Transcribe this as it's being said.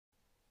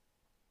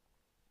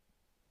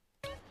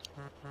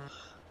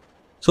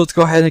So let's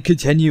go ahead and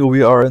continue.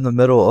 We are in the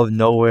middle of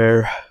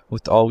nowhere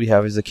with all we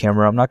have is a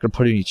camera. I'm not going to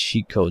put any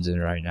cheat codes in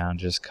right now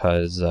just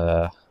because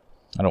I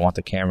don't want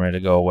the camera to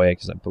go away,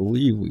 because I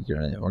believe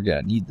we're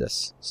gonna need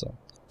this. So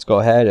let's go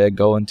ahead and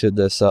go into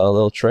this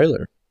little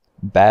trailer.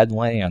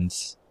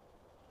 Badlands.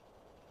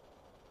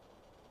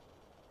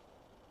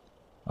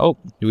 Oh,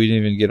 we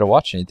didn't even get to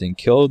watch anything.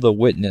 Kill the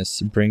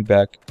witness and bring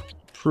back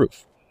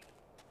proof.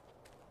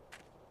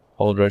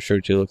 Hold right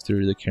trigger to look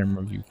through the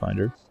camera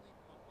viewfinder.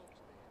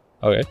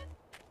 Okay.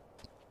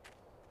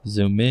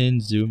 Zoom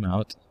in, zoom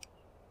out.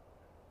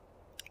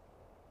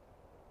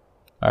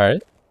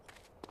 Alright.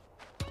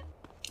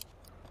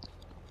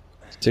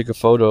 Take a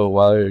photo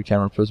while your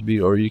camera presses B,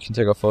 or you can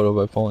take a photo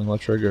by pulling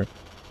left trigger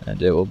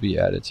and it will be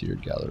added to your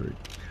gallery.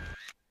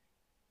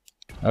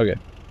 Okay.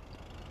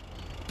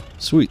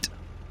 Sweet.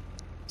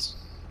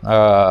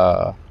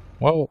 Well,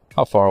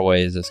 how far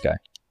away is this guy?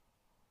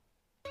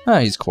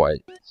 He's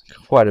quite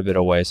a bit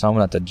away, so I'm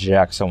gonna have to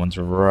jack someone's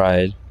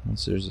ride.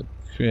 Unless there's a,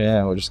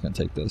 yeah, we're just gonna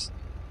take this.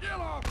 Get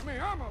off me,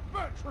 I'm a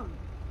veteran.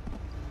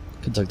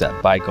 Could took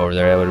that bike over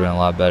there. That would have been a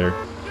lot better.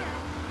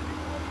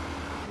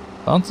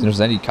 I don't think there's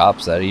any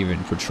cops that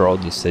even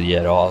patrolled the city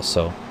at all,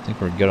 so I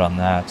think we're good on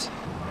that.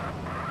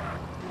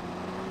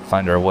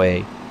 Find our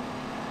way.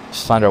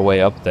 Just find our way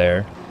up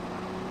there,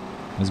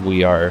 as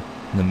we are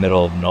in the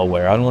middle of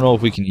nowhere. I don't know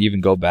if we can even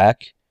go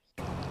back.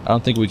 I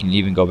don't think we can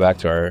even go back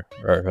to our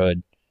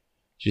hood.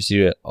 Did you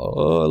see it?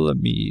 Oh, let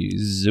me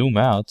zoom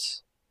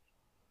out.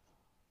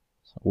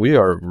 We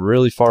are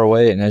really far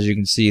away, and as you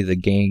can see, the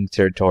gang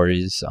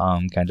territories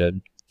kind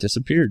of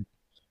disappeared.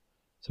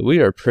 So we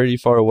are pretty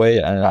far away,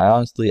 and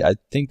I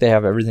think they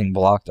have everything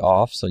blocked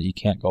off, so you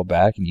can't go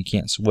back and you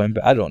can't swim.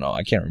 I don't know.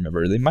 I can't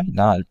remember. They might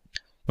not.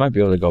 Might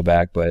be able to go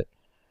back, but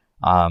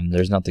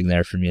there's nothing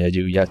there for me to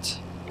do yet.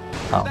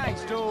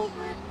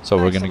 So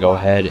we're gonna go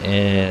ahead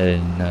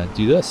and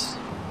do this.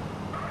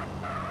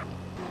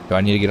 Do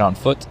I need to get on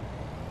foot?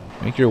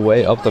 Make your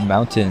way up the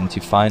mountain to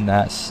find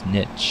that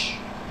snitch.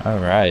 All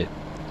right.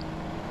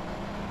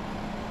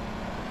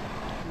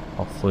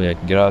 Hopefully I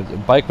can get out. The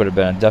bike would have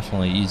been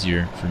definitely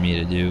easier for me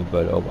to do,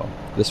 but oh well.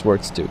 This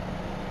works too.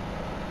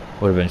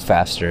 Would have been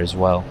faster as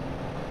well.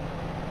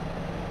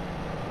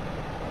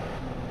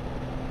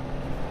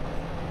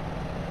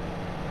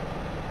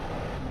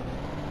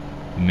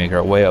 We make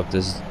our way up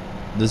this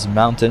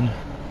mountain.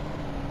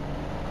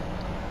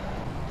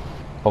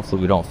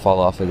 Hopefully we don't fall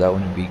off it. That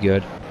wouldn't be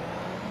good.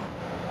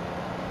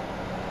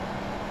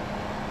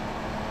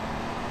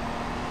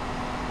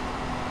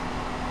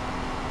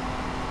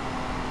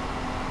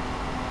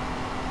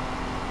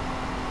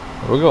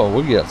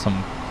 We'll get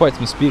quite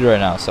some speed right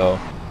now, so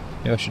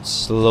maybe I should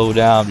slow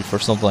down before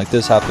something like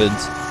this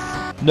happens.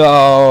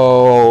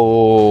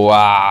 No!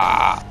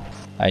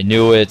 I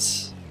knew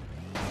it.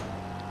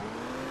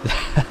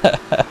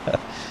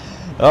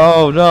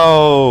 Oh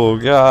no!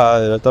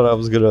 God, I thought I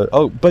was gonna.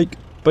 Oh, bike!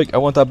 I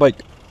want that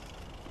bike.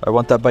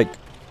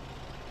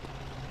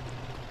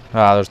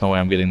 There's no way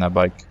I'm getting that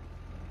bike.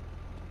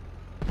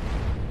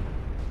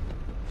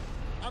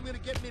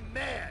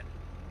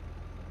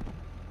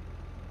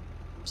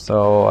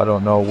 So I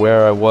don't know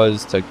where I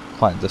was to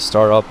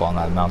start up on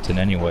that mountain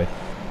anyway.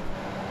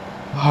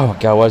 Oh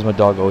god, why does my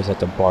dog always have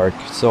to bark?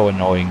 It's so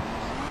annoying.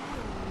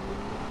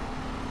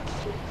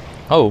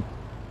 Oh.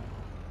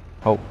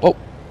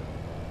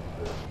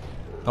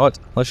 What?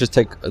 Let's just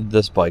take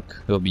this bike.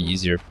 It'll be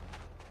easier,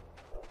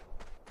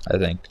 I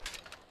think.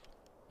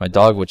 My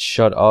dog would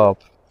shut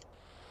up.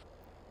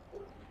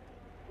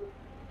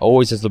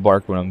 Always has to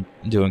bark when I'm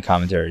doing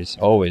commentaries.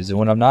 Always. And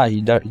when I'm not,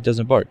 he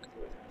doesn't bark.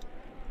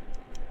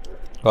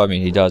 Well, I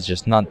mean, he does,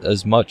 just not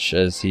as much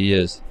as he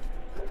is.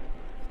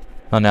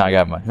 Oh, now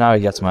he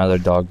gets my other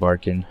dog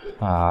barking.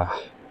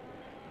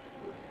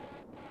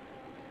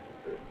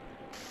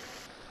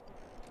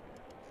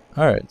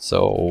 Alright,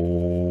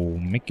 so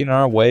making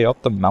our way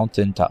up the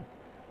mountaintop.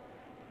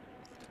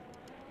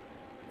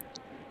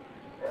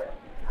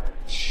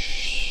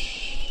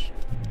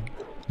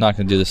 Not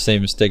gonna do the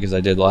same mistake as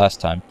I did last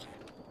time.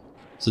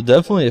 So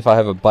definitely, if I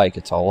have a bike,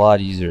 it's a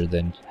lot easier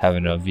than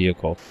having a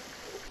vehicle.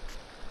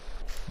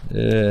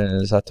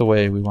 Is that the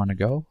way we want to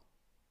go?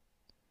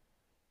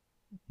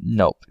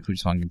 Nope. We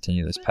just want to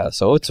continue this path.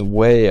 So it's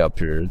way up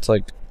here. It's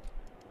like,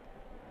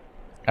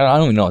 I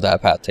don't even know what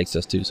that path takes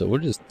us to. So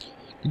we'll just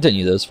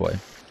continue this way.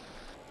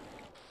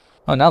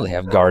 Oh, now they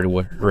have guard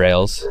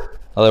rails. The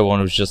other one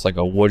was just like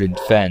a wooden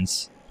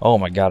fence. Oh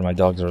my god, my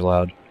dogs are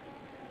loud.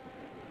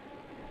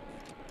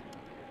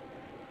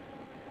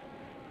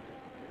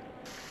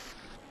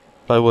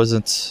 If I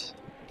wasn't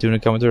doing a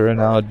commentary right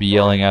now, I'd be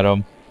yelling at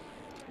them.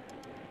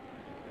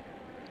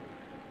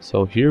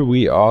 So here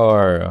we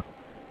are.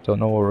 Don't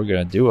know what we're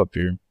gonna do up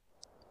here.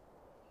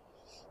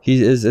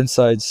 He is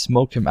inside.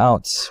 Smoke him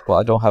out. Well,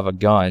 I don't have a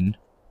gun.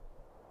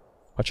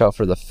 Watch out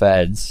for the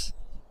feds.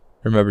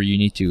 Remember, you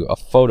need a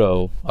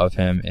photo of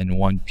him in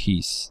one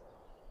piece.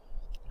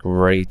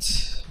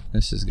 Great.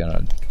 This is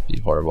gonna be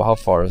horrible. How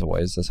far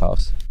away is this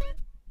house?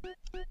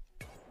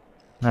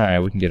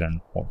 Alright, we can get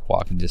in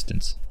walking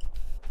distance.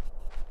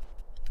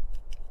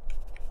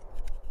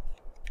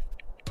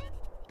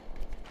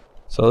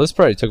 So this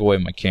probably took away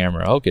my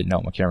camera. Okay, no,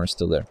 my camera's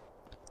still there.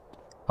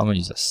 I'm gonna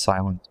use a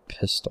silent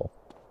pistol.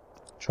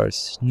 Try to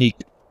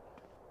sneak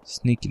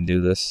and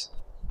do this.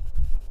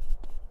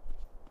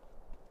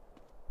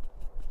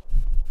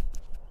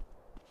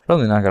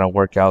 Probably not gonna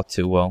work out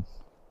too well.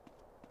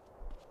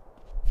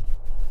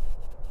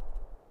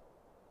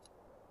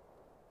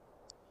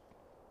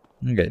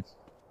 Okay.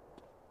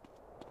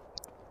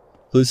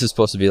 This is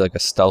supposed to be like a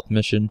stealth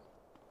mission,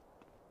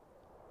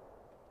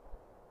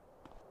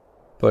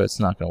 but it's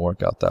not gonna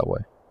work out that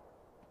way.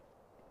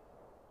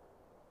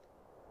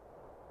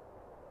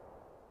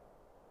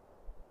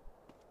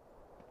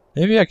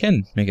 Maybe I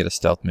can make it a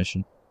stealth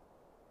mission.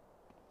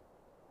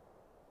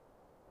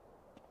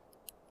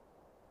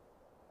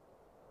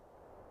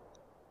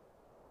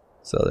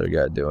 What's the other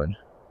guy doing?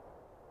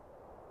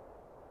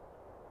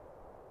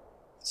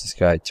 This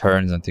guy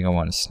turns. I think I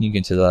want to sneak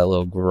into that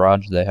little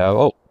garage they have.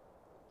 Oh,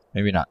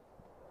 maybe not.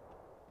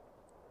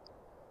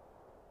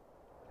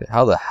 Okay,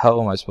 how the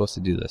hell am I supposed to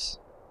do this?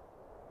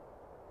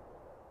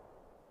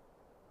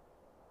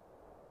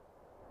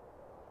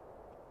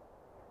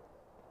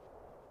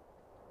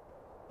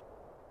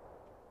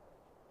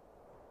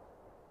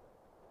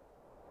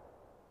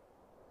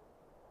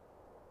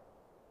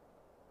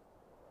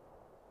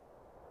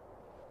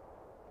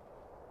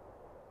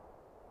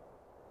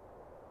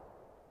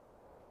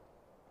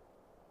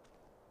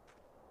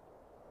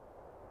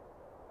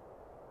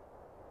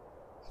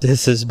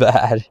 This is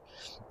bad.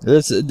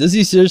 Does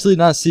he seriously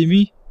not see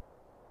me?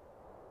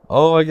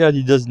 Oh my god,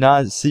 he does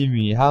not see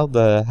me. How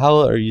the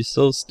hell are you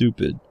so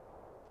stupid?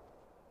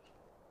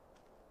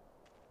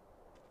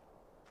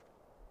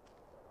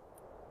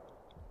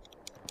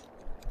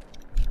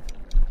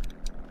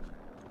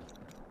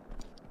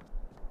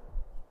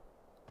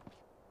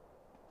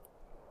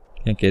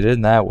 Can't get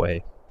in that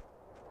way.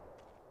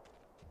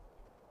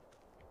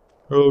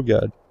 Oh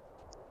god.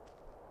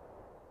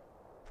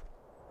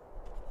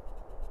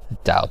 I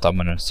doubt I'm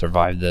gonna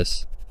survive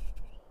this.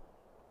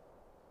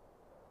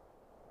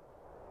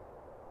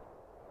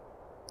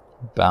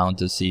 Bound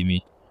to see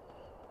me.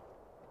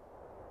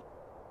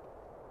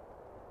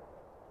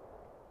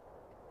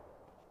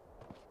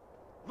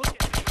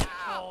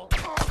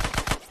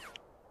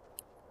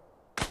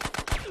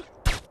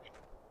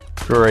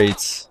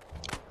 Great.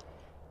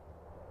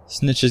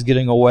 Snitch is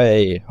getting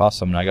away.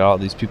 Awesome. And I got all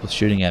these people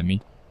shooting at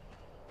me.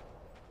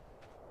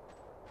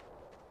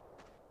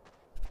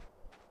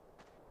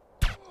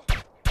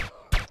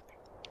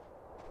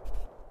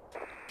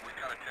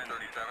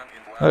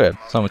 Okay,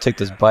 so I'm gonna take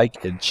this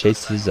bike and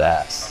chase his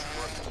ass.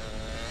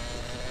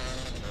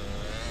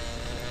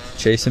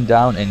 Chase him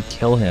down and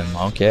kill him.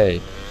 Okay.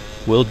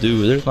 Will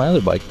do. There's my other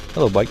bike.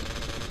 Hello, bike.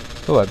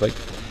 Goodbye, bike.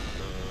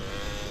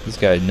 This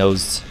guy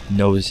knows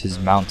his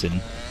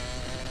mountain.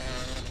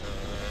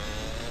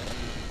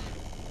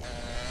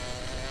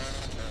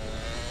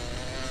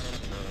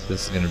 So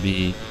this is gonna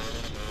be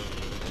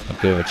a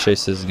bit of a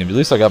chase. This is gonna be. At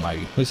least I got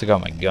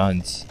my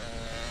guns.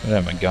 If I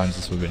didn't have my guns,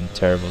 this would have been a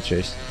terrible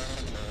chase.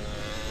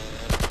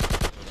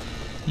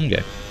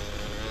 Okay.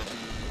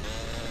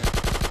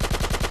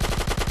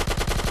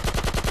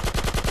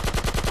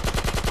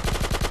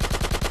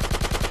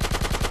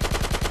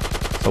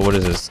 So what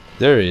is this?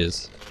 There he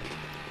is.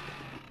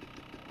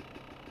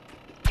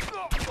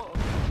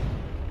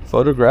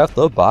 Photograph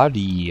the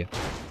body.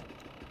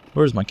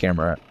 Where's my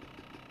camera at?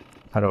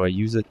 How do I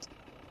use it?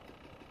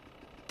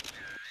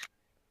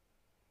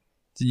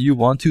 Do you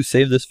want to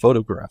save this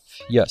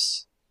photograph?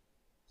 Yes.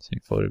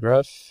 Save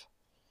photograph.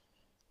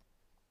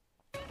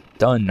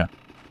 Done.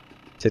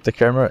 Take the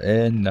camera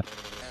in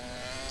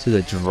to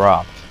the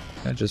drop.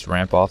 Can I just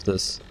ramp off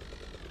this?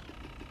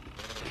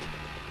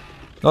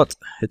 Oh,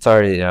 it's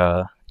already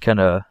kind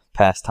of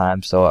past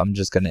time, so I'm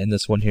just gonna end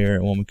this one here,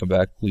 and when we come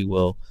back, we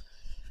will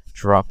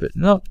drop it.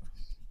 No,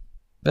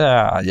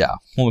 yeah.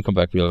 When we come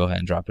back, we'll go ahead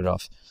and drop it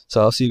off.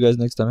 So I'll see you guys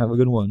next time. Have a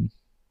good one.